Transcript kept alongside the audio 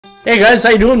Hey guys, how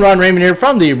you doing? Ron Raymond here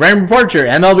from the Raymond Report, your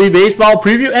MLB baseball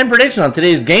preview and prediction on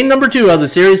today's game number 2 of the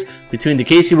series between the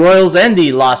KC Royals and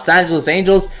the Los Angeles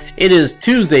Angels. It is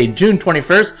Tuesday, June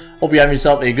 21st. Hope you have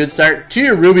yourself a good start to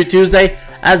your Ruby Tuesday.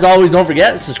 As always, don't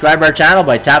forget to subscribe to our channel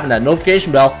by tapping that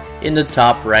notification bell in the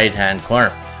top right-hand corner.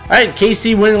 Alright,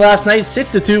 KC winning last night,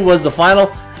 6-2 was the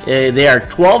final. They are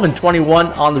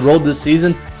 12-21 on the road this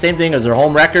season, same thing as their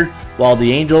home record, while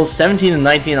the Angels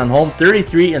 17-19 on home,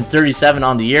 33-37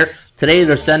 on the year. Today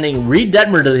they're sending Reed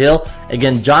Detmer to the hill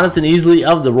against Jonathan Easley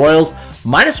of the Royals.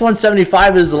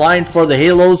 -175 is the line for the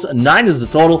Halos, 9 is the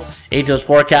total. ATO's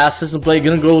forecast system play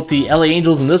going to go with the LA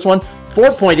Angels in this one,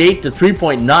 4.8 to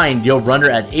 3.9, the over-under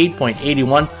at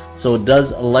 8.81, so it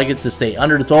does like it to stay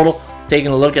under the total. Taking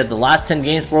a look at the last 10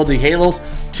 games for the Halos,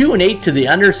 2-8 to the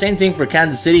under. Same thing for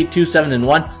Kansas City,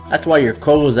 2-7-1. That's why your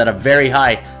quote is at a very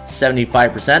high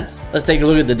 75%. Let's take a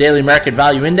look at the daily market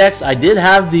value index. I did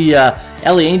have the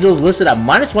LA Angels listed at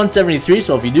 -173,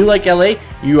 so if you do like LA,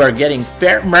 you are getting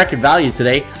fair market value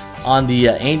today on the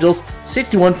Angels.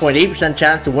 61.8%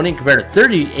 chance of winning compared to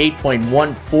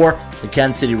 38.1 for the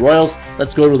Kansas City Royals.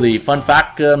 Let's go to the fun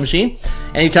fact machine.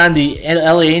 Anytime the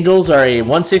LA Angels are a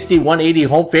 160-180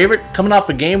 home favorite, coming off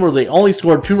a game where they only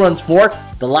scored 2 runs for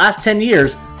the last 10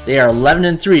 years, they are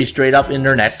 11-3 straight up in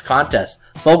their next contest.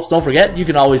 Folks, don't forget, you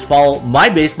can always follow my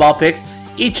baseball picks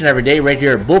each and every day right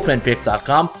here at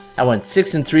bullpenpicks.com. I went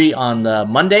 6-3 on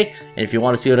Monday, and if you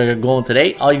want to see what I got going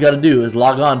today, all you got to do is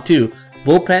log on to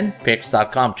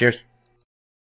bullpenpicks.com. Cheers.